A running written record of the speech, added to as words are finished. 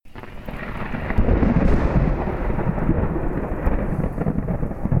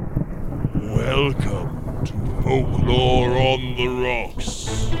Welcome to Folklore on the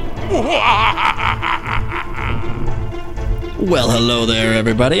Rocks. Well, hello there,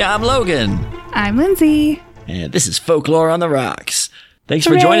 everybody. I'm Logan. I'm Lindsay. And this is Folklore on the Rocks. Thanks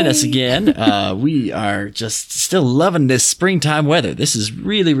for joining us again. We are just still loving this springtime weather. This is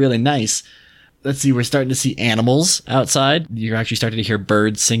really, really nice. Let's see, we're starting to see animals outside. You're actually starting to hear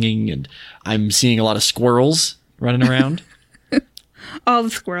birds singing, and I'm seeing a lot of squirrels running around. All the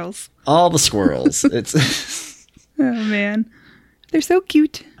squirrels. All the squirrels. It's Oh, man. They're so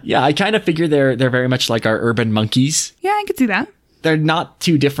cute. Yeah, I kind of figure they're very much like our urban monkeys. Yeah, I could see that. They're not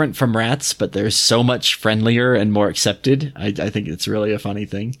too different from rats, but they're so much friendlier and more accepted. I think it's really a funny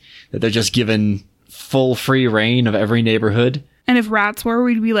thing that they're just given full free reign of every neighborhood. And if rats were,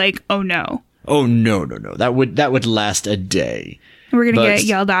 we'd be like, oh no. Oh, no. That would last a day. We're going to get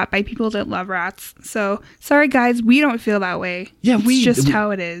yelled at by people that love rats. So, sorry guys, we don't feel that way. Yeah, it's just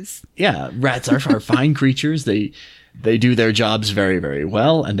how it is. Yeah, rats are fine creatures. They do their jobs very, very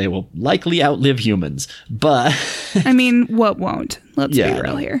well, and they will likely outlive humans. But I mean, what won't? Let's be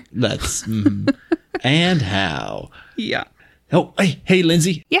real here. That's and how? Yeah. Oh, hey,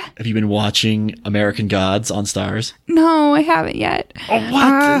 Lindsay. Yeah. Have you been watching American Gods on Stars? No, I haven't yet. Oh,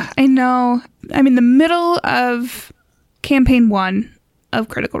 what? I know. I'm in the middle of campaign 1 of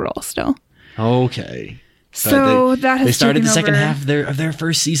Critical Role still. Okay. So that has they started the second over. half of their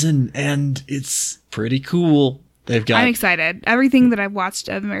first season, and it's pretty cool. I'm excited. Everything that I've watched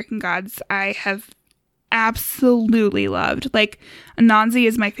of American Gods, I have absolutely loved. Like, Anansi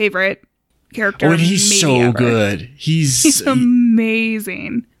is my favorite character. Oh, and he's so ever. good. He's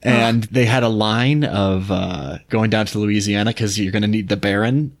amazing. And they had a line of going down to Louisiana because you're going to need the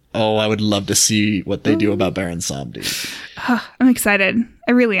Baron. Oh, I would love to see what they do about Baron Samedi. I'm excited.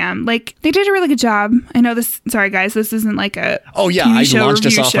 I really am. Like, they did a really good job. I know this. Sorry, guys. This isn't like a TV I launched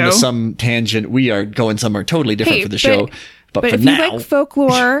us off show. onto some tangent. We are going somewhere totally different for the show. But for if now, you like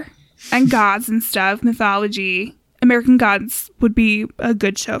folklore and gods and stuff, mythology, American Gods would be a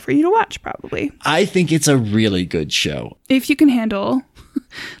good show for you to watch, probably. I think it's a really good show. If you can handle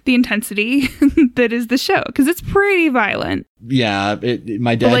the intensity that is the show, because it's pretty violent. Yeah,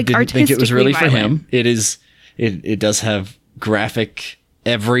 my dad didn't think it was really for him. It does have graphic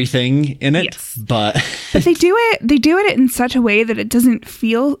everything in it, yes. but they do it in such a way that it doesn't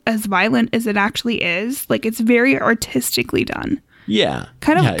feel as violent as it actually is. Like, it's very artistically done. Yeah.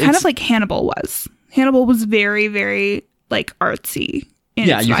 Kind of like Hannibal was. Hannibal was very, very like artsy.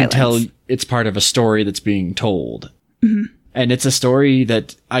 You can tell it's part of a story that's being told. Mm-hmm. And it's a story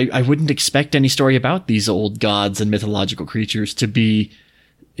that I wouldn't expect any story about these old gods and mythological creatures to be,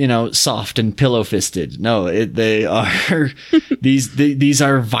 soft and pillow-fisted. No, they are these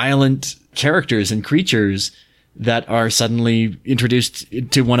are violent characters and creatures that are suddenly introduced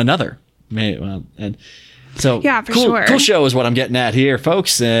to one another. So yeah, for sure. Cool show is what I'm getting at here,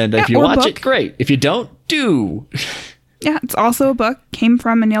 folks. And if you watch it, great. If you don't, do. Yeah, it's also a book. Came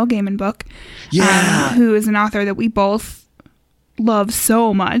from a Neil Gaiman book. Yeah. Who is an author that we both love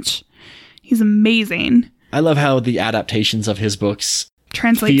so much. He's amazing. I love how the adaptations of his books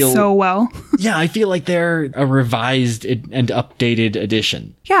translate so well. Yeah, I feel like they're a revised and updated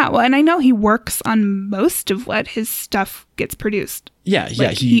edition. Yeah, well, and I know he works on most of what his stuff gets produced. Yeah,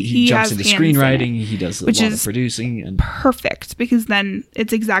 he jumps into screenwriting, he does a lot of producing. And perfect, because then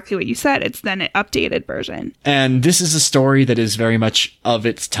it's exactly what you said. It's then an updated version. And this is a story that is very much of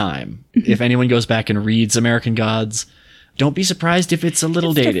its time. If anyone goes back and reads American Gods, don't be surprised if it's a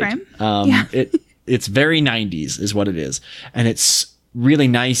little dated. It's very 90s is what it is. And it's really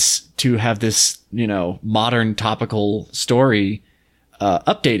nice to have this, modern topical story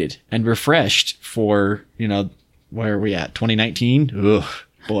updated and refreshed for, where are we at? 2019? Ugh,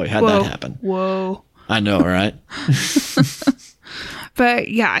 boy, how'd that happen? Whoa. I know, right? But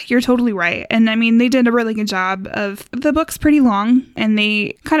yeah, you're totally right. And I mean, they did a really good job of the book's pretty long, and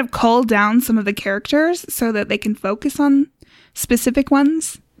they kind of culled down some of the characters so that they can focus on specific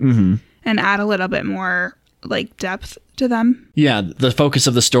ones and add a little bit more like depth to them. Yeah, the focus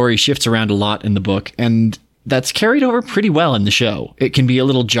of the story shifts around a lot in the book, and that's carried over pretty well in the show. It can be a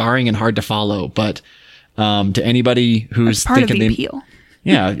little jarring and hard to follow, but to anybody who's part thinking of the appeal.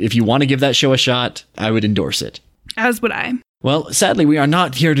 If you want to give that show a shot, I would endorse it. As would I. Well, sadly, we are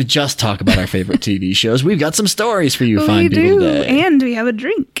not here to just talk about our favorite TV shows. We've got some stories for you fine people today. And we have a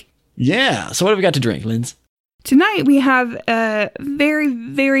drink. Yeah. So what have we got to drink, Linz? Tonight we have a very,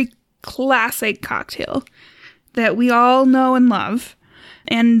 very classic cocktail that we all know and love.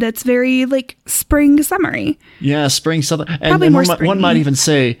 And that's very, like, spring summery. Yeah, spring, southern. Probably more springy. One might even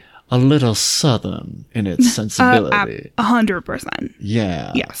say a little southern in its sensibility. 100%.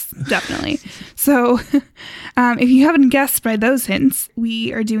 Yeah. Yes, definitely. So, if you haven't guessed by those hints,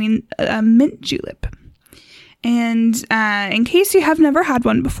 we are doing a mint julep. And in case you have never had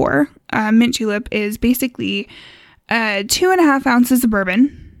one before, mint julep is basically 2.5 ounces of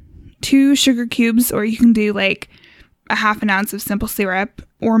bourbon, 2 sugar cubes, or you can do like a half an ounce of simple syrup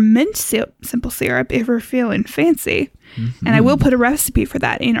or mint simple syrup if you're feeling fancy. Mm-hmm. And I will put a recipe for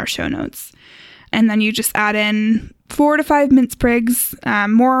that in our show notes. And then you just add in 4 to 5 mint sprigs.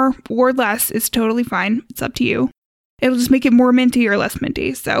 More or less is totally fine. It's up to you. It'll just make it more minty or less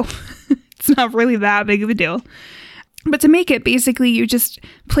minty. So it's not really that big of a deal. But to make it, basically, you just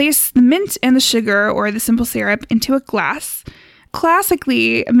place the mint and the sugar or the simple syrup into a glass.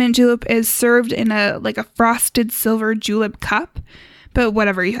 Classically, a mint julep is served in a frosted silver julep cup, but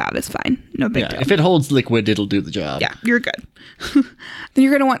whatever you have is fine. No big deal. If it holds liquid, it'll do the job. Yeah, you're good. Then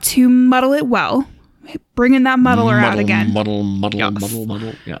you're going to want to muddle it well. Bring in that muddler out again.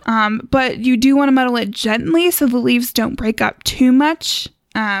 Muddle. Yeah. But you do want to muddle it gently so the leaves don't break up too much.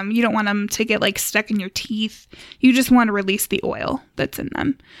 You don't want them to get stuck in your teeth. You just want to release the oil that's in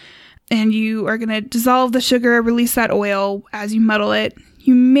them. And you are going to dissolve the sugar, release that oil as you muddle it.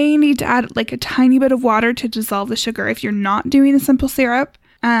 You may need to add a tiny bit of water to dissolve the sugar if you're not doing a simple syrup.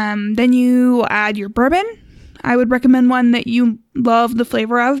 Then you add your bourbon. I would recommend one that you love the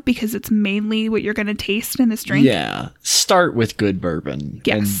flavor of because it's mainly what you're going to taste in this drink. Yeah. Start with good bourbon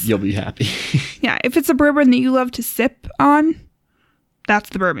and you'll be happy. Yeah. If it's a bourbon that you love to sip on,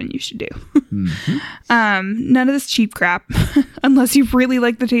 that's the bourbon you should do. Mm-hmm. None of this cheap crap, unless you really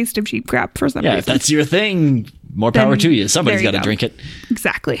like the taste of cheap crap for some reason. Yeah, if that's your thing, more power to you. Somebody's got to drink it.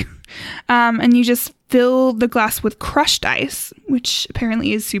 Exactly. And you just fill the glass with crushed ice, which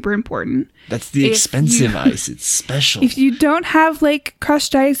apparently is super important. That's the expensive ice. It's special. If you don't have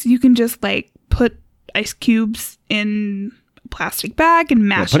crushed ice, you can just put ice cubes in plastic bag and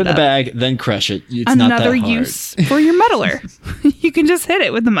mash it up. Put it in the bag, then crush it. It's another not that hard. Use for your muddler. You can just hit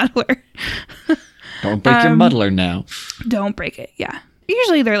it with the muddler. Don't break your muddler now. Don't break it, yeah.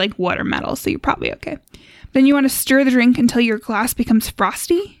 Usually they're water metal, so you're probably okay. Then you want to stir the drink until your glass becomes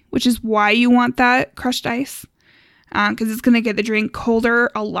frosty, which is why you want that crushed ice. Because it's going to get the drink colder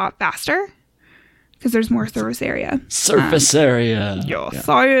a lot faster. Because there's more surface area. Surface area. Yeah,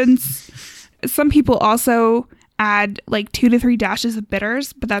 science. Some people also add 2 to 3 dashes of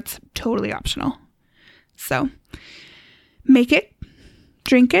bitters, but that's totally optional. So make it,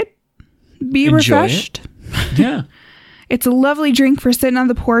 drink it, be Enjoy refreshed. It. Yeah. It's a lovely drink for sitting on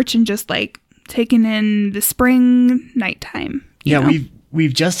the porch and just taking in the spring nighttime. You know?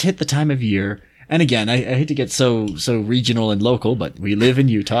 We've just hit the time of year. And again, I hate to get so regional and local, but we live in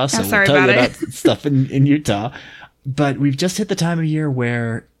Utah, so we'll tell you about stuff in Utah. But we've just hit the time of year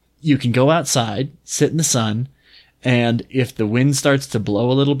where you can go outside, sit in the sun, and if the wind starts to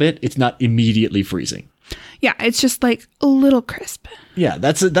blow a little bit, it's not immediately freezing. Yeah, it's just a little crisp. Yeah,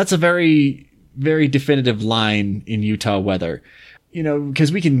 that's a very, very definitive line in Utah weather.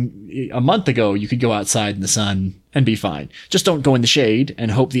 Because a month ago, you could go outside in the sun and be fine. Just don't go in the shade and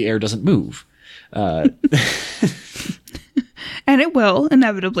hope the air doesn't move. And it will,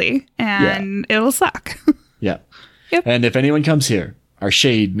 inevitably, and it'll suck. Yeah. Yep. And if anyone comes here, our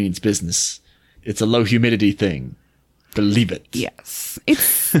shade means business. It's a low humidity thing. Believe it. Yes.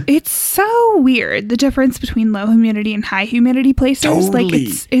 It's so weird, the difference between low humidity and high humidity places. Totally.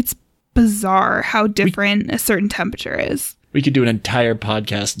 It's bizarre how different a certain temperature is. We could do an entire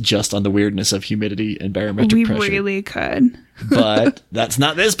podcast just on the weirdness of humidity and barometric pressure. We really could. But that's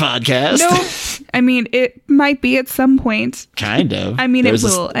not this podcast. No. I mean, it might be at some point. Kind of. I mean, it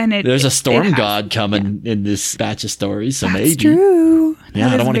will. There's a storm god coming in this batch of stories, so maybe. That's true. Yeah,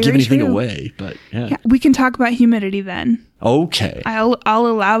 I don't want to give anything away, but yeah. We can talk about humidity then. Okay. I'll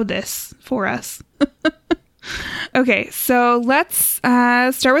allow this for us. Okay, so let's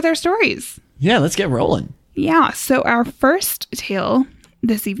start with our stories. Yeah, let's get rolling. Yeah, so our first tale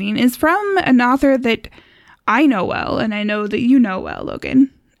this evening is from an author that I know well, and I know that you know well,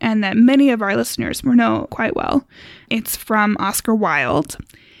 Logan, and that many of our listeners will know quite well. It's from Oscar Wilde,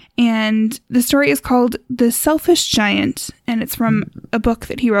 and the story is called The Selfish Giant, and it's from a book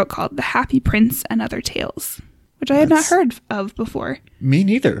that he wrote called The Happy Prince and Other Tales, which I had not heard of before. Me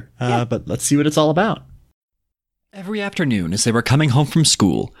neither, but let's see what it's all about. Every afternoon as they were coming home from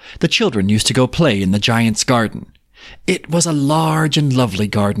school, the children used to go play in the giant's garden. It was a large and lovely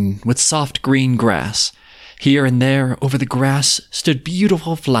garden with soft green grass. Here and there over the grass stood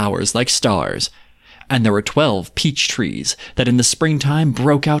beautiful flowers like stars, and there were 12 peach trees that in the springtime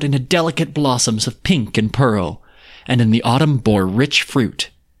broke out into delicate blossoms of pink and pearl, and in the autumn bore rich fruit.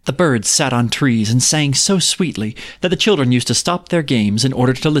 The birds sat on trees and sang so sweetly that the children used to stop their games in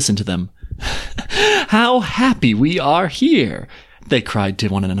order to listen to them. "How happy we are here!" they cried to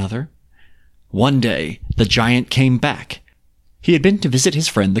one another. One day, the giant came back. He had been to visit his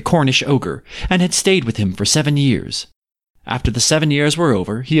friend the Cornish ogre, and had stayed with him for 7 years. After the 7 years were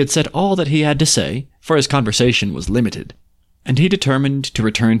over, he had said all that he had to say, for his conversation was limited, and he determined to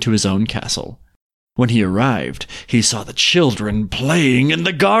return to his own castle. When he arrived, he saw the children playing in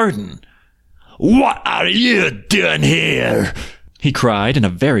the garden. "What are you doing here?" he cried in a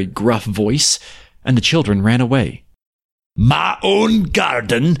very gruff voice, and the children ran away. "My own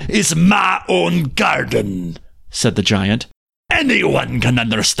garden is my own garden," said the giant. "Anyone can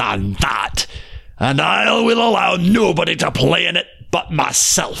understand that, and I will allow nobody to play in it but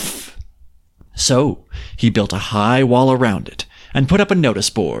myself." So he built a high wall around it and put up a notice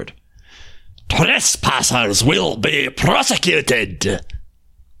board. "Trespassers will be prosecuted."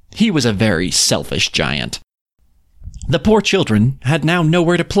 He was a very selfish giant. The poor children had now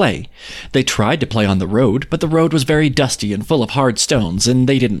nowhere to play. They tried to play on the road, but the road was very dusty and full of hard stones, and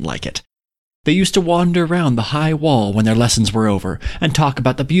they didn't like it. They used to wander round the high wall when their lessons were over, and talk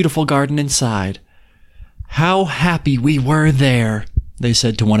about the beautiful garden inside. "How happy we were there," they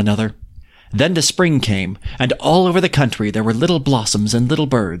said to one another. Then the spring came, and all over the country there were little blossoms and little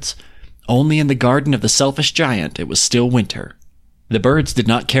birds. Only in the garden of the selfish giant it was still winter. The birds did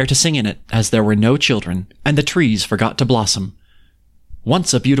not care to sing in it, as there were no children, and the trees forgot to blossom.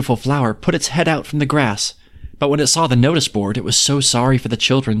 Once a beautiful flower put its head out from the grass, but when it saw the notice board it was so sorry for the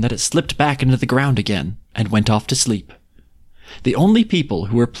children that it slipped back into the ground again and went off to sleep. The only people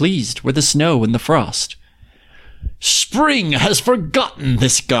who were pleased were the snow and the frost. "Spring has forgotten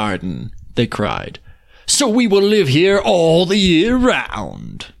this garden," they cried, "so we will live here all the year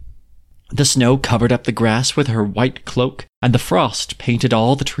round." The snow covered up the grass with her white cloak, and the frost painted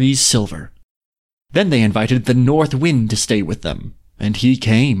all the trees silver. Then they invited the north wind to stay with them, and he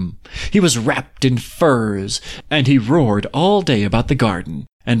came. He was wrapped in furs, and he roared all day about the garden,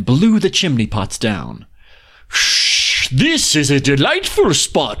 and blew the chimney pots down. "Shh! This is a delightful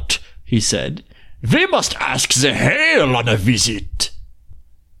spot," he said. "We must ask the hail on a visit."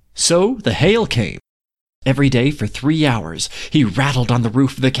 So the hail came. Every day for 3 hours he rattled on the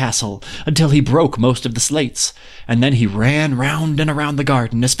roof of the castle until he broke most of the slates, and then he ran round and around the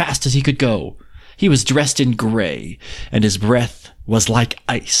garden as fast as he could go. He was dressed in grey, and his breath was like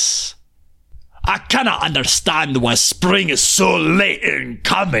ice. "I cannot understand why spring is so late in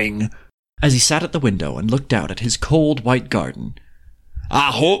coming," as he sat at the window and looked out at his cold white garden.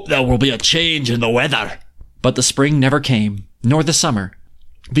 "I hope there will be a change in the weather." But the spring never came, nor the summer.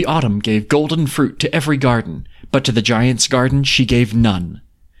 The autumn gave golden fruit to every garden, but to the giant's garden she gave none.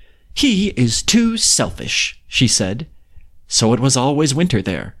 "He is too selfish," she said. So it was always winter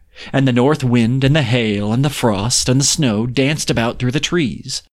there, and the north wind and the hail and the frost and the snow danced about through the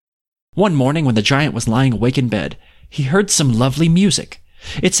trees. One morning when the giant was lying awake in bed, he heard some lovely music.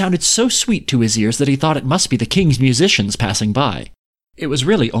 It sounded so sweet to his ears that he thought it must be the king's musicians passing by. It was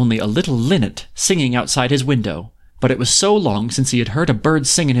really only a little linnet singing outside his window, but it was so long since he had heard a bird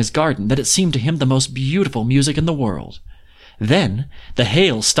sing in his garden that it seemed to him the most beautiful music in the world. Then the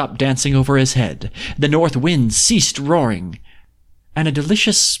hail stopped dancing over his head, the north wind ceased roaring, and a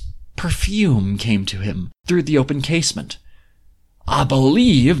delicious perfume came to him through the open casement. "I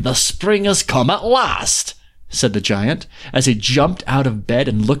believe the spring has come at last," said the giant, as he jumped out of bed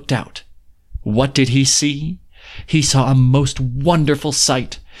and looked out. What did he see? He saw a most wonderful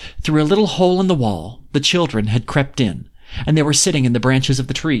sight. Through a little hole in the wall, the children had crept in, and they were sitting in the branches of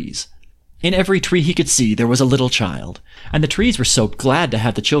the trees. In every tree he could see there was a little child, and the trees were so glad to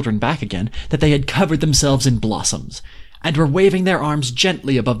have the children back again that they had covered themselves in blossoms, and were waving their arms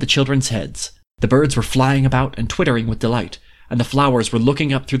gently above the children's heads. The birds were flying about and twittering with delight, and the flowers were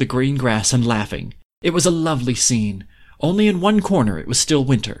looking up through the green grass and laughing. It was a lovely scene. Only in one corner it was still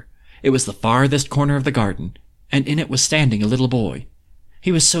winter. It was the farthest corner of the garden, and in it was standing a little boy.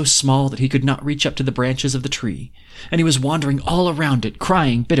 He was so small that he could not reach up to the branches of the tree, and he was wandering all around it,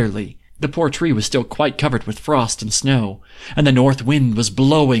 crying bitterly. The poor tree was still quite covered with frost and snow, and the north wind was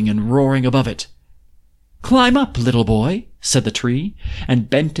blowing and roaring above it. "Climb up, little boy," said the tree,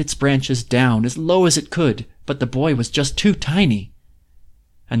 and bent its branches down as low as it could, but the boy was just too tiny.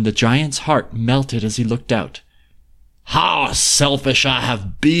 And the giant's heart melted as he looked out. "How selfish I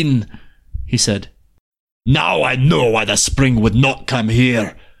have been," he said. "Now I know why the spring would not come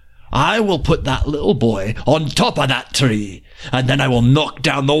here. I will put that little boy on top of that tree, and then I will knock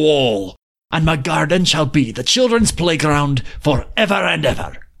down the wall, and my garden shall be the children's playground for ever and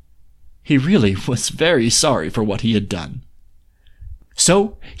ever." He really was very sorry for what he had done.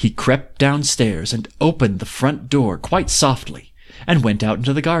 So he crept downstairs and opened the front door quite softly and went out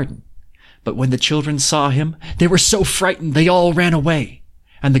into the garden. But when the children saw him, they were so frightened they all ran away,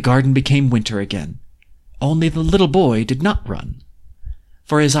 and the garden became winter again. Only the little boy did not run,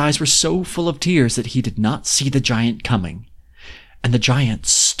 for his eyes were so full of tears that he did not see the giant coming. And the giant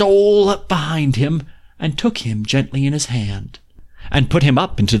stole up behind him and took him gently in his hand and put him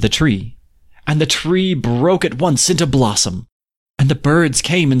up into the tree. And the tree broke at once into blossom, and the birds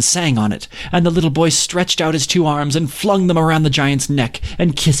came and sang on it, and the little boy stretched out his 2 arms and flung them around the giant's neck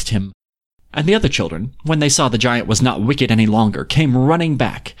and kissed him. And the other children, when they saw the giant was not wicked any longer, came running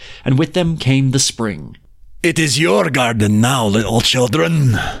back, and with them came the spring. "It is your garden now, little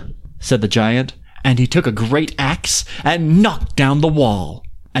children," said the giant, and he took a great axe and knocked down the wall.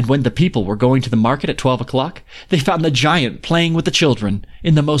 And when the people were going to the market at 12 o'clock, they found the giant playing with the children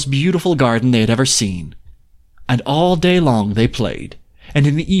in the most beautiful garden they had ever seen. And all day long they played, and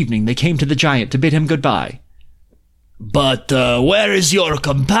in the evening they came to the giant to bid him goodbye. "But where is your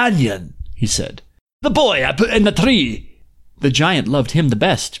companion?" he said. "The boy I put in the tree." The giant loved him the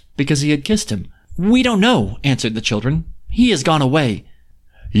best because he had kissed him. "We don't know," answered the children. "He has gone away."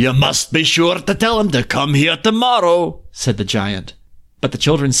 "You must be sure to tell him to come here tomorrow," said the giant. But the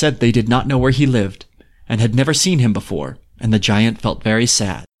children said they did not know where he lived, and had never seen him before, and the giant felt very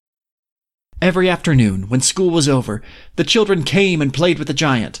sad. Every afternoon, when school was over, the children came and played with the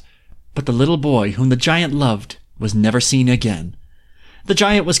giant, but the little boy whom the giant loved was never seen again. The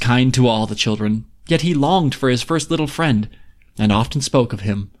giant was kind to all the children, yet he longed for his first little friend, and often spoke of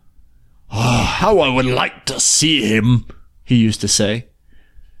him. "Oh, how I would like to see him," he used to say.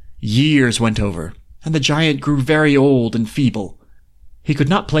 Years went over, and the giant grew very old and feeble. He could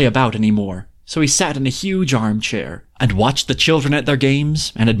not play about any more, so he sat in a huge armchair and watched the children at their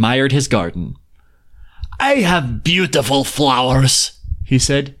games and admired his garden. "I have beautiful flowers," he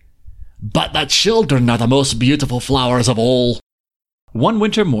said, "but the children are the most beautiful flowers of all." One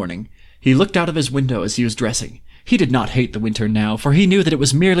winter morning, he looked out of his window as he was dressing. He did not hate the winter now, for he knew that it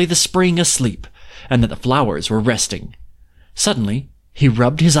was merely the spring asleep, and that the flowers were resting. Suddenly, he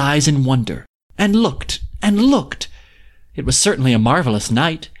rubbed his eyes in wonder, and looked, and looked. It was certainly a marvelous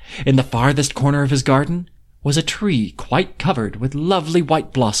night. In the farthest corner of his garden was a tree quite covered with lovely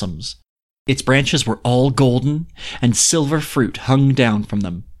white blossoms. Its branches were all golden, and silver fruit hung down from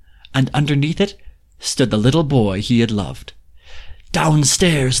them, and underneath it stood the little boy he had loved.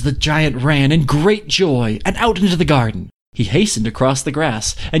 Downstairs the giant ran in great joy and out into the garden. He hastened across the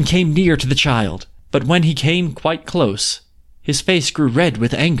grass and came near to the child. But when he came quite close, his face grew red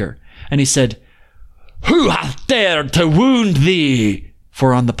with anger, and he said, "Who hath dared to wound thee?"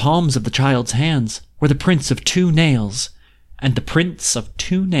 For on the palms of the child's hands were the prints of 2 nails, and the prints of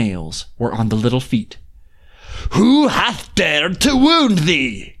 2 nails were on the little feet. "Who hath dared to wound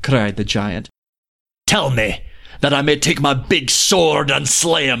thee?" cried the giant. "Tell me, that I may take my big sword and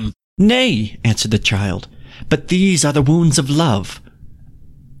slay him." "Nay," answered the child, "but these are the wounds of love."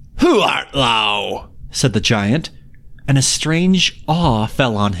 "Who art thou?" said the giant, and a strange awe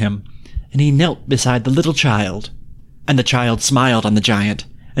fell on him, and he knelt beside the little child. And the child smiled on the giant,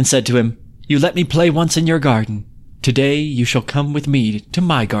 and said to him, "You let me play once in your garden. Today you shall come with me to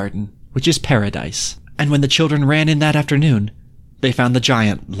my garden, which is paradise." And when the children ran in that afternoon, they found the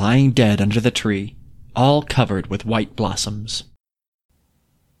giant lying dead under the tree, all covered with white blossoms.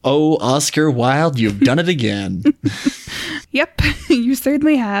 Oh, Oscar Wilde, you've done it again. Yep, you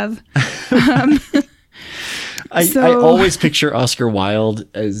certainly have. I always picture Oscar Wilde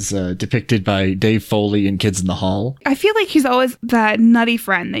as depicted by Dave Foley in Kids in the Hall. I feel like he's always that nutty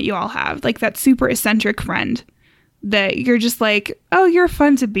friend that you all have, like that super eccentric friend that you're just like, oh, you're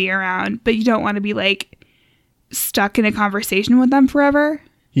fun to be around, but you don't want to be like stuck in a conversation with them forever.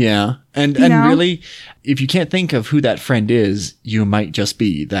 Yeah. And really, if you can't think of who that friend is, you might just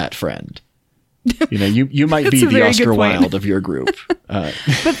be that friend. You might be the Oscar Wilde of your group.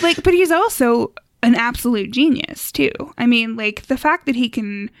 But he's also an absolute genius too. I mean, like the fact that he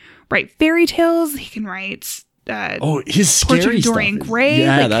can write fairy tales, he can write his scary stuff. Dorian Gray,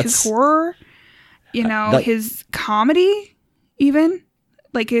 his horror, his comedy, even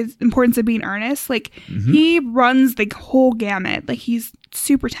like his Importance of Being Earnest. Like he runs the whole gamut. Like he's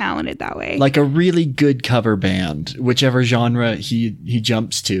super talented that way. Like a really good cover band, whichever genre he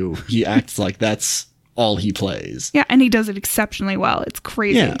jumps to, he acts like that's all he plays. Yeah, and he does it exceptionally well. It's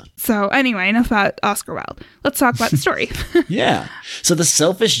crazy. Yeah. So anyway, enough about Oscar Wilde. Let's talk about the story. Yeah. So The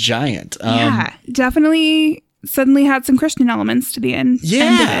Selfish Giant. Definitely suddenly had some Christian elements to the end. Yeah.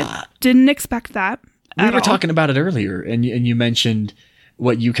 End of it. Didn't expect that. We were talking about it earlier, and you mentioned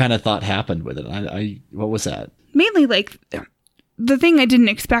what you kind of thought happened with it. What was that? Mainly like the thing I didn't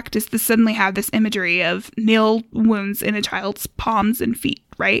expect is to suddenly have this imagery of nail wounds in a child's palms and feet,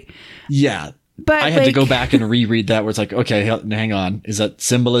 right? Yeah. But I had to go back and reread that where it's like, okay, hang on. Is that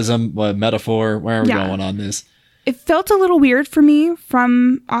symbolism? What, metaphor? Where are we going on this? It felt a little weird for me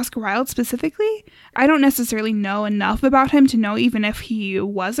from Oscar Wilde specifically. I don't necessarily know enough about him to know even if he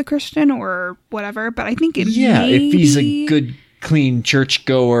was a Christian or whatever, but I think it if he's a good, clean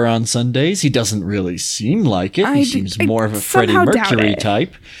churchgoer on Sundays, he doesn't really seem like it. He seems more of a Freddie Mercury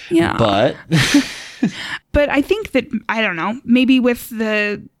type. Yeah. But but I think that, I don't know, maybe with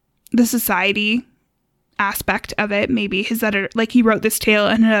the society aspect of it, maybe his editor, like he wrote this tale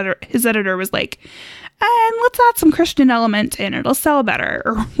and his editor was like, and let's add some Christian element in, it'll sell better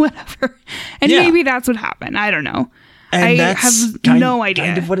or whatever. And maybe that's what happened. I don't know. And I have no idea.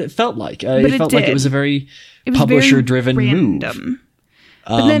 Kind of what it felt like. It felt like it was a very publisher-driven move.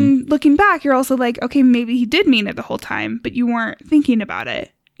 But then looking back, you're also like, okay, maybe he did mean it the whole time, but you weren't thinking about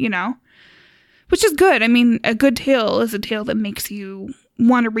it, you know? Which is good. I mean, a good tale is a tale that makes you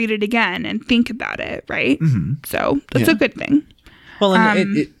want to read it again and think about it, right? Mm-hmm. So that's a good thing. Well,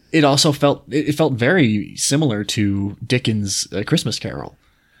 and it also felt very similar to Dickens' Christmas Carol.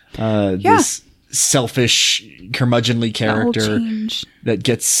 This selfish, curmudgeonly character that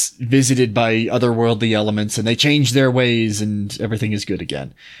gets visited by otherworldly elements, and they change their ways, and everything is good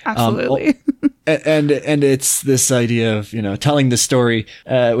again. Absolutely. And it's this idea of, you know, telling the story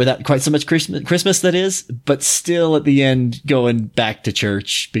without quite so much Christmas that is, but still at the end going back to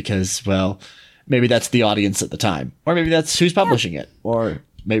church because, well, maybe that's the audience at the time, or maybe that's who's publishing it, or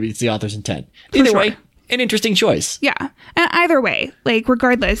maybe it's the author's intent. Either way, an interesting choice. Yeah. And either way, like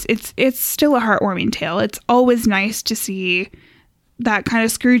regardless, it's still a heartwarming tale. It's always nice to see that kind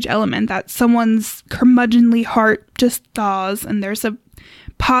of Scrooge element, that someone's curmudgeonly heart just thaws and there's a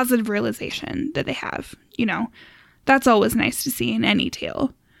positive realization that they have, you know. That's always nice to see in any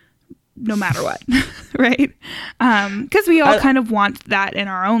tale, no matter what, right? Because we all kind of want that in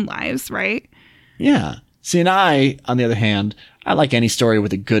our own lives, right? Yeah. See, and I, on the other hand, I like any story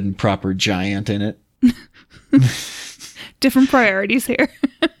with a good and proper giant in it. Different priorities here.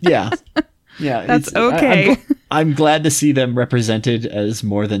 Yeah. That's okay. I'm glad to see them represented as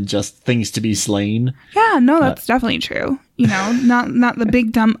more than just things to be slain. Yeah, no, that's definitely true. You know, not the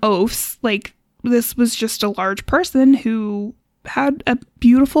big dumb oafs. Like, this was just a large person who had a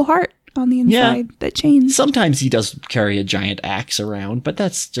beautiful heart on the inside that changed. Sometimes he does carry a giant axe around, but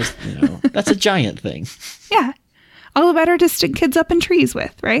that's just, you know, that's a giant thing. Yeah. All the better to stick kids up in trees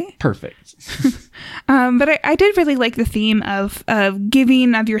with, right? Perfect. But I did really like the theme of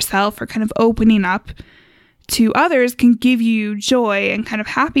giving of yourself, or kind of opening up to others, can give you joy and kind of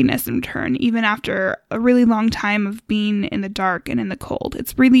happiness in return, even after a really long time of being in the dark and in the cold.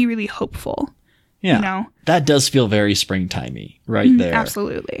 It's really, really hopeful. Yeah. You know? That does feel very springtimey right there.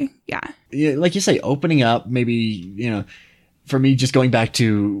 Absolutely. Yeah. Like you say, opening up, maybe, you know, for me, just going back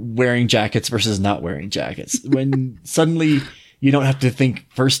to wearing jackets versus not wearing jackets. When suddenly you don't have to think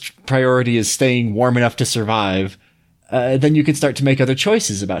first priority is staying warm enough to survive, then you can start to make other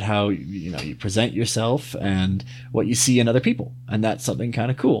choices about how, you know, you present yourself and what you see in other people. And that's something kind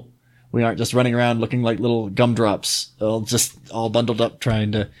of cool. We aren't just running around looking like little gumdrops, all bundled up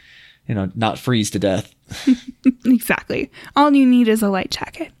trying to, you know, not freeze to death. Exactly. All you need is a light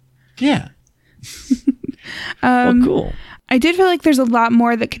jacket. Yeah. Well, cool. I did feel like there's a lot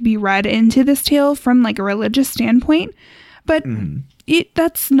more that could be read into this tale from like a religious standpoint, but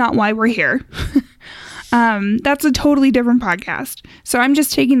that's not why we're here. That's a totally different podcast. So I'm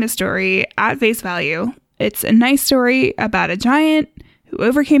just taking the story at face value. It's a nice story about a giant who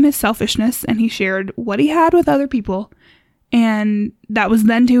overcame his selfishness, and he shared what he had with other people. And that was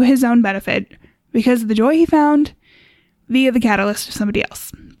then to his own benefit because of the joy he found via the catalyst of somebody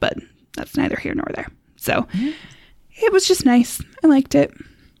else. But that's neither here nor there. So it was just nice. I liked it.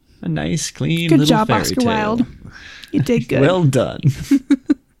 A nice, clean good little job, fairy Oscar tale. Wilde. You did good. Well done.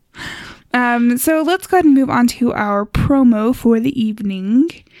 So let's go ahead and move on to our promo for the evening.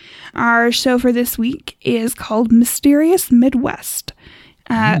 Our show for this week is called Mysterious Midwest.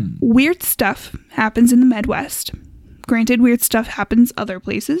 Weird stuff happens in the Midwest. Granted, weird stuff happens other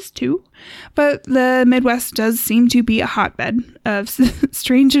places too, but the Midwest does seem to be a hotbed of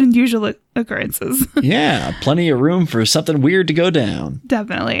strange and unusual occurrences. Yeah, plenty of room for something weird to go down.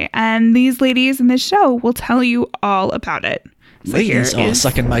 Definitely. And these ladies in this show will tell you all about it. So ladies?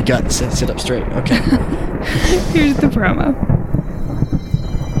 Sucking my gut and sit up straight. Okay. Here's the promo.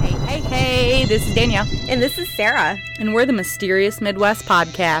 Hey, this is Danielle. And this is Sarah. And we're the Mysterious Midwest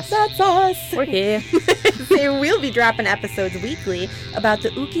Podcast. That's us. We're here. So we'll be dropping episodes weekly about the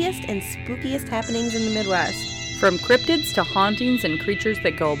ookiest and spookiest happenings in the Midwest. From cryptids to hauntings and creatures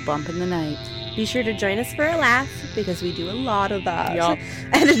that go bump in the night. Be sure to join us for a laugh, because we do a lot of that. Yup.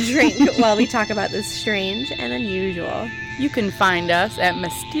 And a drink while we talk about this strange and unusual. You can find us at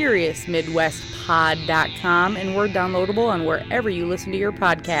mysteriousmidwestpod.com, and we're downloadable on wherever you listen to your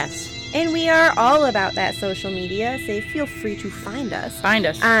podcasts. And we are all about that social media, so feel free to find us. Find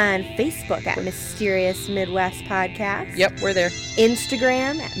us on Facebook at Mysterious Midwest Podcast. Yep, we're there.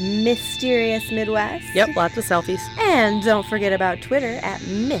 Instagram at Mysterious Midwest. Yep, lots of selfies. And don't forget about Twitter at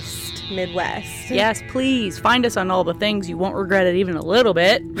Mist Midwest. Yes, please find us on all the things. You won't regret it even a little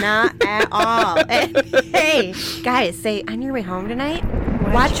bit. Not at all. And, hey, guys, say on your way home tonight,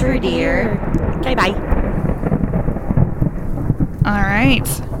 watch for deer. Okay, bye. All right.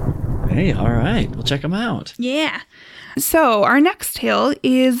 Hey, all right. We'll check them out. Yeah. So our next tale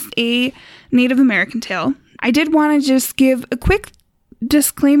is a Native American tale. I did want to just give a quick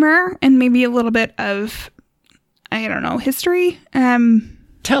disclaimer and maybe a little bit of, I don't know, history.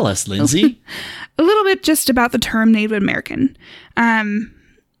 Tell us, Lindsay. A little bit just about the term Native American. The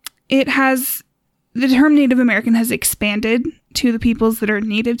term Native American has expanded to the peoples that are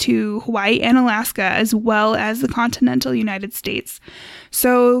native to Hawaii and Alaska, as well as the continental United States.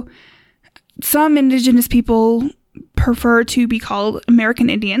 So some indigenous people prefer to be called American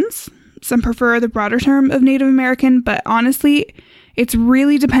Indians. Some prefer the broader term of Native American, but honestly, it's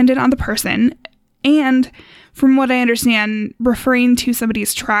really dependent on the person. And from what I understand, referring to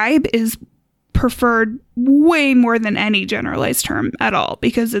somebody's tribe is preferred way more than any generalized term at all,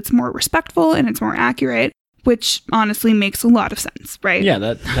 because it's more respectful and it's more accurate, which honestly makes a lot of sense, right? Yeah,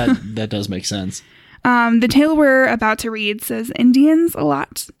 that does make sense. The tale we're about to read says Indians a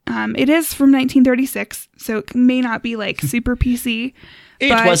lot. It is from 1936, so it may not be like super PC.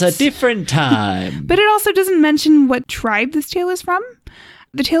 It was a different time. But it also doesn't mention what tribe this tale is from.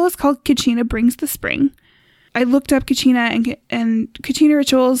 The tale is called Kachina Brings the Spring. I looked up Kachina and Kachina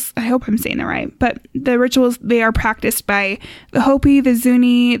rituals. I hope I'm saying that right. But the rituals, they are practiced by the Hopi, the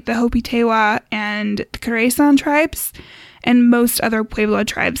Zuni, the Hopi Tewa, and the Karasan tribes, and most other Pueblo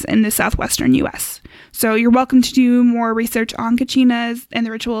tribes in the southwestern U.S. So you're welcome to do more research on Kachinas and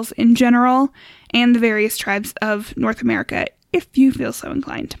the rituals in general, and the various tribes of North America, if you feel so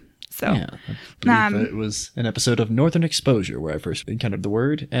inclined. So, yeah, I believe it was an episode of Northern Exposure where I first encountered the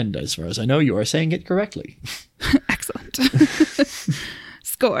word, and as far as I know, you are saying it correctly. Excellent.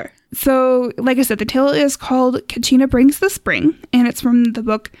 Score. So, like I said, the tale is called Kachina Brings the Spring, and it's from the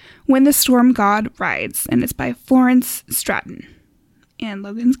book When the Storm God Rides, and it's by Florence Stratton. And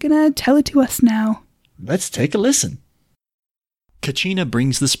Logan's gonna tell it to us now. Let's take a listen. Kachina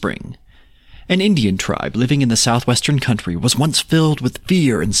Brings the Spring. An Indian tribe living in the southwestern country was once filled with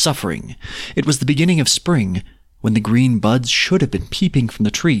fear and suffering. It was the beginning of spring, when the green buds should have been peeping from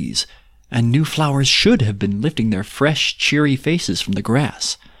the trees, and new flowers should have been lifting their fresh, cheery faces from the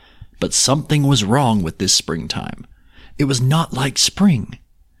grass. But something was wrong with this springtime. It was not like spring.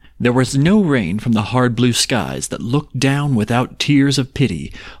 There was no rain from the hard blue skies that looked down without tears of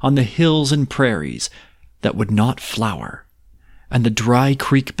pity on the hills and prairies that would not flower, and the dry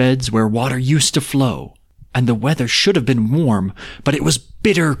creek beds where water used to flow, and the weather should have been warm, but it was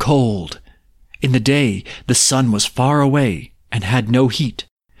bitter cold. In the day, the sun was far away and had no heat.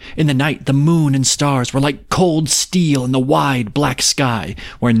 In the night, the moon and stars were like cold steel in the wide black sky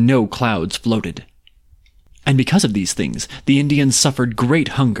where no clouds floated. And because of these things, the Indians suffered great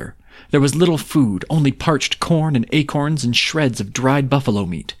hunger. There was little food, only parched corn and acorns and shreds of dried buffalo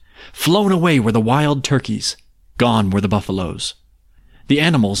meat. Flown away were the wild turkeys. Gone were the buffaloes. The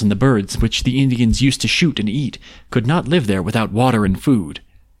animals and the birds which the Indians used to shoot and eat could not live there without water and food.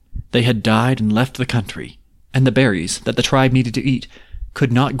 They had died and left the country, and the berries that the tribe needed to eat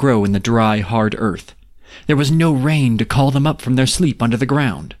could not grow in the dry, hard earth. There was no rain to call them up from their sleep under the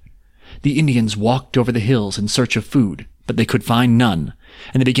ground. The Indians walked over the hills in search of food, but they could find none,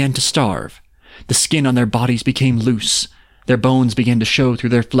 and they began to starve. The skin on their bodies became loose. Their bones began to show through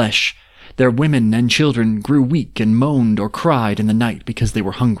their flesh. Their women and children grew weak and moaned or cried in the night because they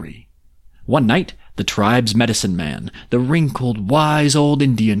were hungry. One night, the tribe's medicine man, the wrinkled, wise old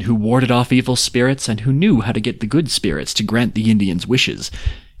Indian who warded off evil spirits and who knew how to get the good spirits to grant the Indians' wishes,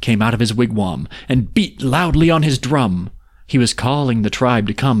 came out of his wigwam and beat loudly on his drum. He was calling the tribe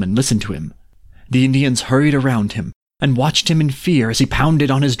to come and listen to him. The Indians hurried around him and watched him in fear as he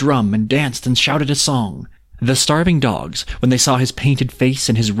pounded on his drum and danced and shouted a song. The starving dogs, when they saw his painted face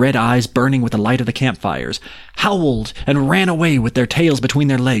and his red eyes burning with the light of the campfires, howled and ran away with their tails between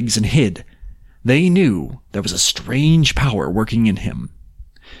their legs and hid. They knew there was a strange power working in him.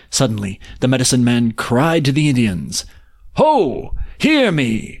 Suddenly, the medicine man cried to the Indians, "Ho! Hear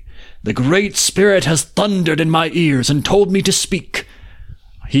me! The Great Spirit has thundered in my ears and told me to speak.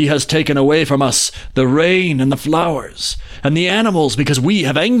 He has taken away from us the rain and the flowers and the animals because we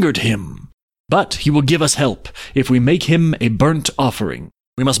have angered him. But he will give us help if we make him a burnt offering.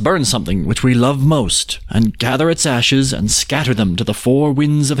 We must burn something which we love most, and gather its ashes and scatter them to the four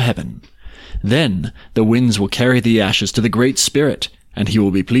winds of heaven. Then the winds will carry the ashes to the Great Spirit, and he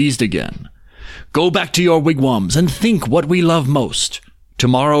will be pleased again. Go back to your wigwams and think what we love most.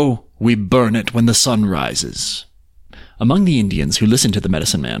 Tomorrow we burn it when the sun rises." Among the Indians who listened to the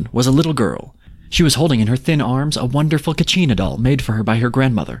medicine man was a little girl. She was holding in her thin arms a wonderful Kachina doll made for her by her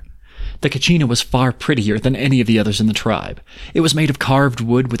grandmother. The Kachina was far prettier than any of the others in the tribe. It was made of carved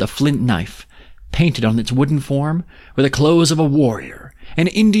wood with a flint knife. Painted on its wooden form were the clothes of a warrior, an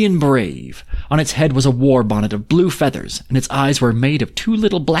Indian brave. On its head was a war bonnet of blue feathers, and its eyes were made of 2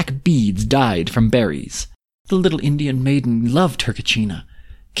 little black beads dyed from berries. The little Indian maiden loved her Kachina,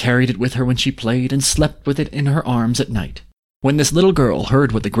 carried it with her when she played, and slept with it in her arms at night. When this little girl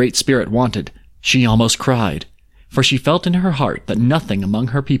heard what the Great Spirit wanted, she almost cried, for she felt in her heart that nothing among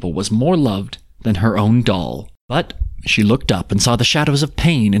her people was more loved than her own doll. But she looked up and saw the shadows of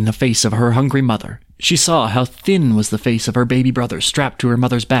pain in the face of her hungry mother. She saw how thin was the face of her baby brother strapped to her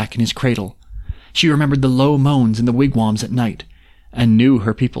mother's back in his cradle. She remembered the low moans in the wigwams at night, and knew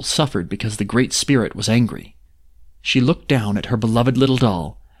her people suffered because the Great Spirit was angry. She looked down at her beloved little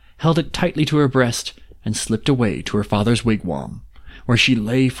doll, held it tightly to her breast, and slipped away to her father's wigwam, where she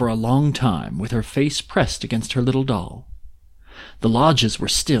lay for a long time with her face pressed against her little doll. The lodges were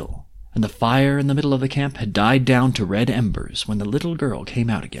still, and the fire in the middle of the camp had died down to red embers when the little girl came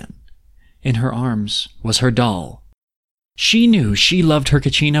out again. In her arms was her doll. She knew she loved her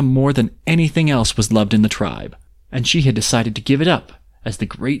Kachina more than anything else was loved in the tribe, and she had decided to give it up as the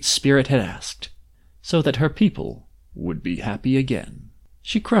Great Spirit had asked, so that her people would be happy again.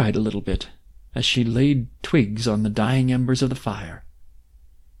 She cried a little bit as she laid twigs on the dying embers of the fire.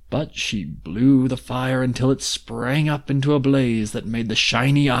 But she blew the fire until it sprang up into a blaze that made the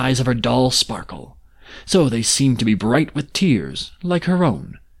shiny eyes of her doll sparkle, so they seemed to be bright with tears, like her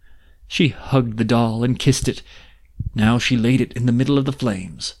own. She hugged the doll and kissed it. Now she laid it in the middle of the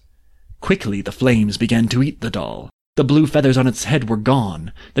flames. Quickly the flames began to eat the doll. The blue feathers on its head were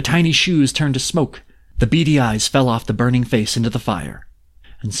gone. The tiny shoes turned to smoke. The beady eyes fell off the burning face into the fire.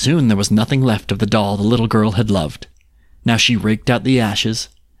 And soon there was nothing left of the doll the little girl had loved. Now she raked out the ashes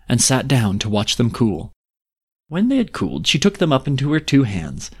and sat down to watch them cool. When they had cooled, she took them up into her 2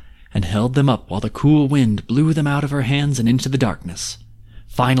 hands and held them up while the cool wind blew them out of her hands and into the darkness.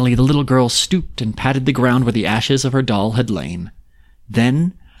 Finally, the little girl stooped and patted the ground where the ashes of her doll had lain.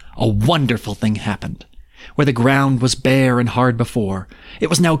 Then a wonderful thing happened. Where the ground was bare and hard before, it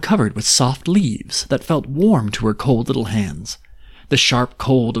was now covered with soft leaves that felt warm to her cold little hands. The sharp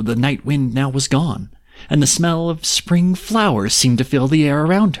cold of the night wind now was gone, and the smell of spring flowers seemed to fill the air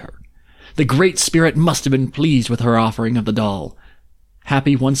around her. The Great Spirit must have been pleased with her offering of the doll.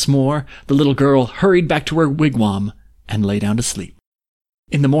 Happy once more, the little girl hurried back to her wigwam and lay down to sleep.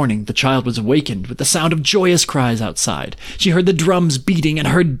 In the morning, the child was awakened with the sound of joyous cries outside. She heard the drums beating and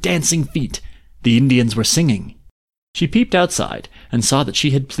heard dancing feet. The Indians were singing. She peeped outside and saw that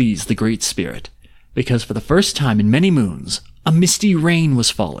she had pleased the Great Spirit, because for the first time in many moons, a misty rain was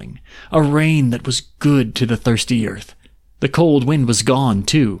falling, a rain that was good to the thirsty earth. The cold wind was gone,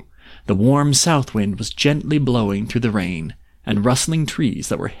 too. The warm south wind was gently blowing through the rain, and rustling trees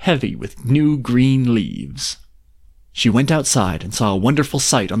that were heavy with new green leaves. She went outside and saw a wonderful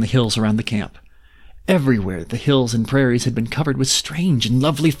sight on the hills around the camp. Everywhere the hills and prairies had been covered with strange and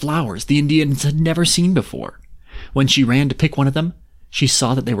lovely flowers the Indians had never seen before. When she ran to pick one of them, she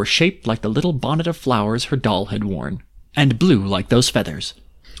saw that they were shaped like the little bonnet of flowers her doll had worn, and blue like those feathers.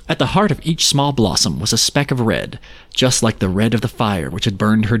 At the heart of each small blossom was a speck of red, just like the red of the fire which had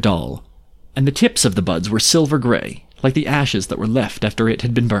burned her doll, and the tips of the buds were silver gray, like the ashes that were left after it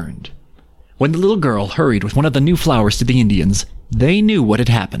had been burned. When the little girl hurried with one of the new flowers to the Indians, they knew what had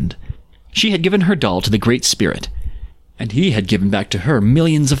happened. She had given her doll to the Great Spirit, and he had given back to her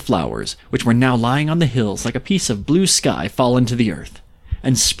millions of flowers, which were now lying on the hills like a piece of blue sky fallen to the earth.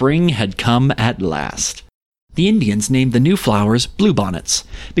 And spring had come at last. The Indians named the new flowers bluebonnets,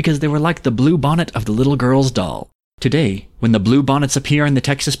 because they were like the blue bonnet of the little girl's doll. Today, when the bluebonnets appear in the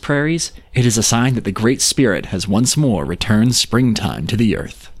Texas prairies, it is a sign that the Great Spirit has once more returned springtime to the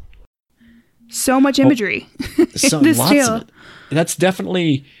earth. So much imagery. So in this lots tale. of it. That's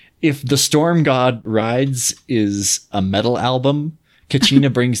definitely, if The Storm God Rides is a metal album,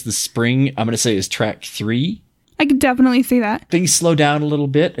 Kachina Brings the Spring, I'm going to say, is track 3. I could definitely see that. Things slow down a little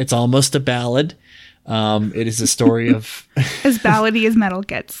bit. It's almost a ballad. It is a story of As ballady as metal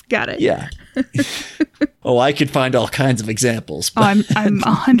gets. Got it. yeah. Oh, I could find all kinds of examples. Oh, I'm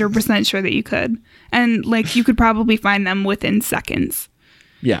 100% sure that you could. And like you could probably find them within seconds.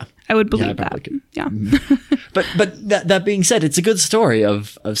 Yeah. I would believe I that. probably could. Yeah. But that being said, it's a good story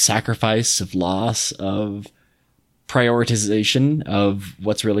of sacrifice, of loss, of prioritization of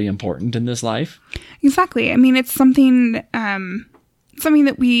what's really important in this life. Exactly. I mean, it's something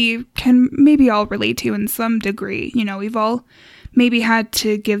that we can maybe all relate to in some degree. You know, we've all maybe had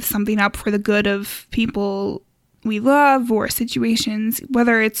to give something up for the good of people we love or situations,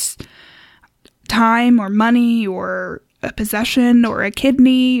 whether it's time or money or a possession or a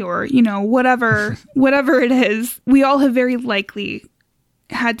kidney or, you know, whatever it is. We all have very likely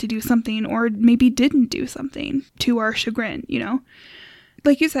had to do something or maybe didn't do something to our chagrin, you know?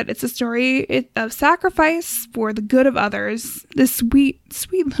 Like you said, it's a story of sacrifice for the good of others. This sweet,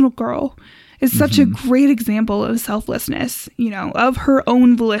 sweet little girl is such a great example of selflessness, you know, of her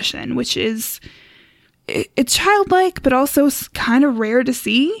own volition, which is, it's childlike, but also kind of rare to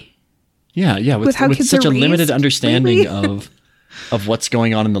see. Yeah. With such a limited understanding of what's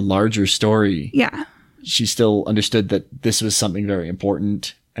going on in the larger story. Yeah. She still understood that this was something very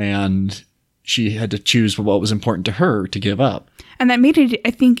important and she had to choose what was important to her to give up. And that made it,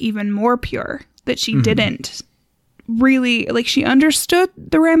 I think, even more pure that she didn't really, like, she understood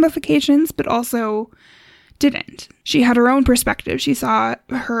the ramifications, but also didn't. She had her own perspective. She saw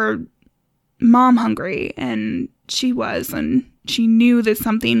her mom hungry and she knew that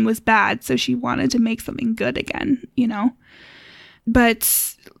something was bad, so she wanted to make something good again, you know?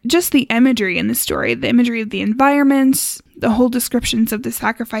 But just the imagery in the story, the imagery of the environment, the whole descriptions of the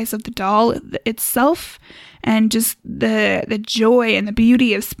sacrifice of the doll itself, and just the joy and the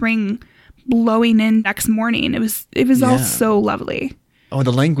beauty of spring blowing in next morning. It was all so lovely. Oh,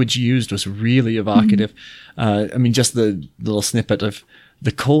 the language used was really evocative. I mean, just the little snippet of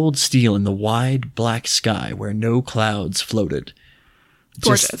the cold steel in the wide black sky where no clouds floated.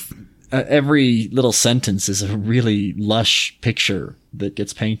 Gorgeous. Every little sentence is a really lush picture that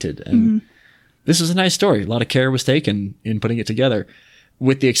gets painted. And this was a nice story. A lot of care was taken in putting it together,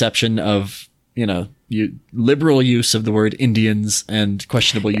 with the exception of, you know, liberal use of the word Indians and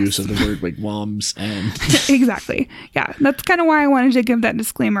questionable use of the word wigwams. And Exactly. Yeah. That's kind of why I wanted to give that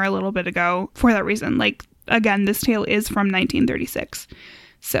disclaimer a little bit ago for that reason. Like, again, this tale is from 1936.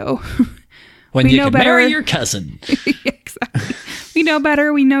 So when you can marry your cousin. Exactly. We know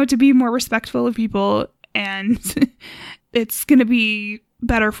better. We know to be more respectful of people, and it's going to be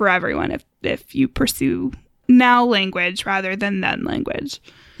better for everyone if you pursue now language rather than then language.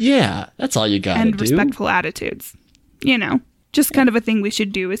 Yeah, that's all you got to do. And respectful attitudes. You know, just kind of a thing we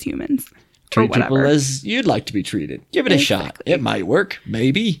should do as humans. Treat people as you'd like to be treated. Give it a shot. It might work.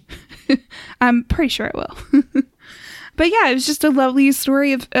 Maybe. I'm pretty sure it will. But yeah, it was just a lovely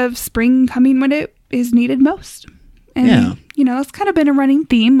story of spring coming when it is needed most. And, you know, it's kind of been a running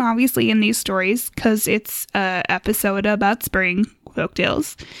theme, obviously, in these stories, because it's an episode about spring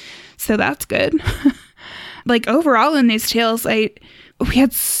folktales. So that's good. Like, overall in these tales, we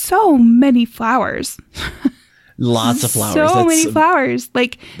had so many flowers. Lots of flowers. So many flowers.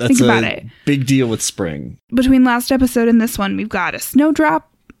 Like, think about it. Big deal with spring. Between last episode and this one, we've got a snowdrop.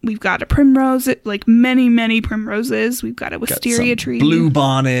 We've got a primrose, like many, many primroses. We've got a wisteria tree.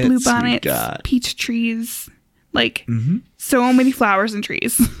 Bluebonnets. Peach trees. Like, so many flowers and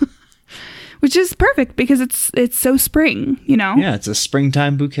trees. Which is perfect because it's so spring, you know? Yeah, it's a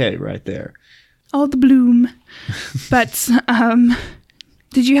springtime bouquet right there. All the bloom. But,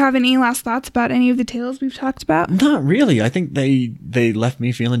 did you have any last thoughts about any of the tales we've talked about? Not really. I think they left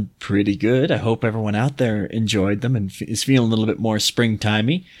me feeling pretty good. I hope everyone out there enjoyed them and is feeling a little bit more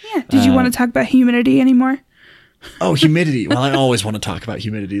springtimey. Yeah. Did you want to talk about humidity anymore? Oh, humidity. Well, I always want to talk about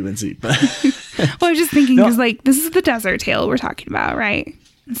humidity, Lindsay. But well, I was just thinking because this is the desert tale we're talking about, right?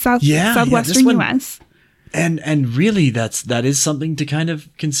 Southwestern U.S. And really, that is something to kind of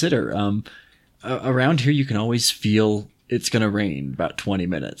consider. Around here, you can always feel it's going to rain about 20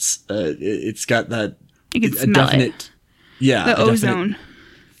 minutes. It's got that you can smell definite, the ozone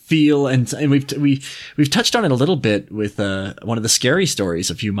feel, and we've touched on it a little bit with one of the scary stories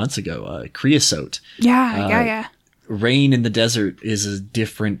a few months ago, creosote. Yeah. Rain in the desert is a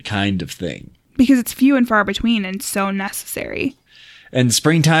different kind of thing because it's few and far between and so necessary. And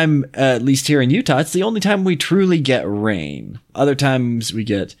springtime, at least here in Utah, it's the only time we truly get rain. Other times we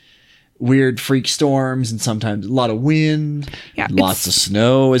get weird freak storms and sometimes a lot of wind, lots of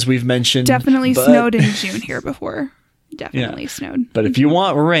snow, as we've mentioned. Definitely snowed in June here before. Definitely snowed. But if you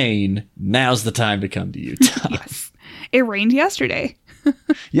want rain, now's the time to come to Utah. Yes. It rained yesterday.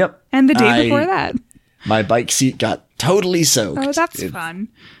 Yep. And the day before that. My bike seat got totally soaked. Oh, that's fun.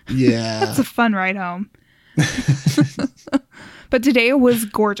 Yeah. That's a fun ride home. But today it was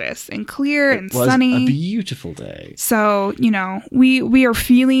gorgeous and clear and sunny. It was a beautiful day. So, we are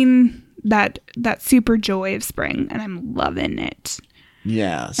feeling that super joy of spring, and I'm loving it.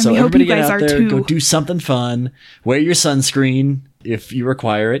 Yeah. So everybody get out there, go do something fun. Wear your sunscreen if you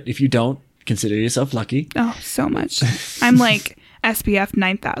require it. If you don't, consider yourself lucky. Oh, so much. I'm like SPF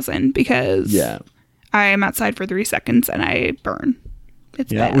 9000 because I am outside for 3 seconds and I burn.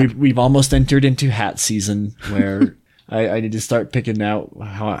 It's bad. We've almost entered into hat season where I need to start picking out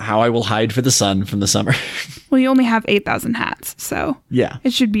how I will hide for the sun from the summer. Well, you only have 8,000 hats, so yeah,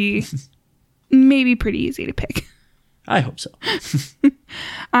 it should be maybe pretty easy to pick. I hope so.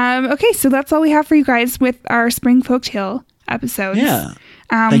 Okay, so that's all we have for you guys with our Spring Folktale episodes. Yeah.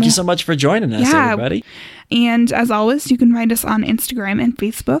 Thank you so much for joining us, everybody. And as always, you can find us on Instagram and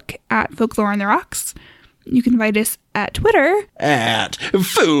Facebook at Folklore on the Rocks. You can find us at Twitter at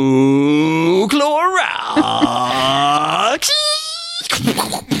Folklore Rocks.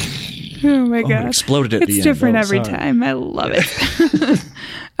 Oh my god! Exploded at the end. It's different every time. I love it.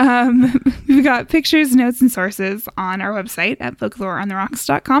 We've got pictures, notes, and sources on our website at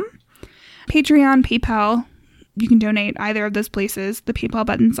folkloreontherocks.com. Patreon, PayPal. You can donate either of those places. The PayPal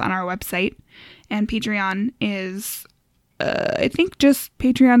button's on our website, and Patreon is, I think, just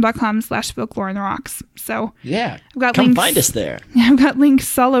patreon.com/folkloreontherocks. So yeah, I've got come links. Find us there. I've got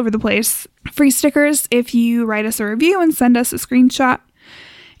links all over the place. Free stickers if you write us a review and send us a screenshot.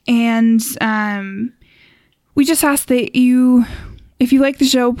 And we just ask that if you like the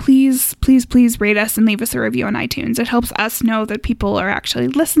show, please rate us and leave us a review on iTunes. It helps us know that people are actually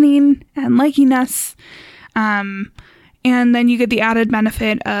listening and liking us. And then you get the added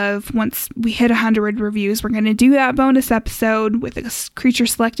benefit of once we hit 100 reviews, we're going to do that bonus episode with a creature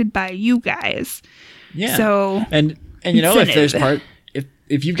selected by you guys. Yeah. So and if there's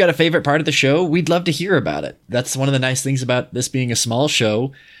if you've got a favorite part of the show, we'd love to hear about it. That's one of the nice things about this being a small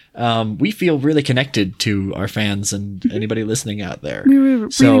show. We feel really connected to our fans and anybody listening out there. We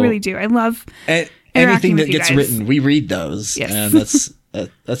really do. I love anything that gets guys. Written. We read those, yes. and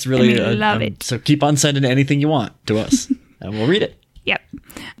that's really love it. So keep on sending anything you want to us, and we'll read it. Yep.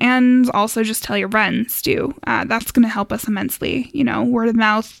 And also just tell your friends too. That's going to help us immensely. Word of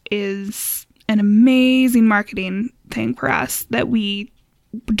mouth is an amazing marketing thing for us that we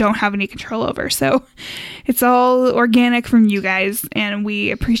don't have any control over. So it's all organic from you guys, and we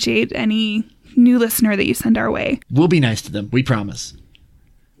appreciate any new listener that you send our way. We'll be nice to them. We promise.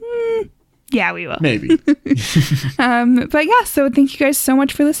 Yeah, we will. Maybe. But yeah, so thank you guys so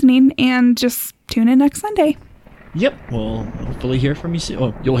much for listening, and just tune in next Sunday. Yep. We'll hopefully hear from you soon.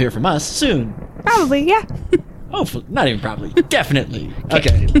 Oh, you'll hear from us soon. Probably, yeah. Hopefully. Not even probably. Definitely.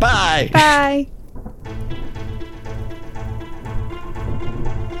 Okay. Bye. Bye.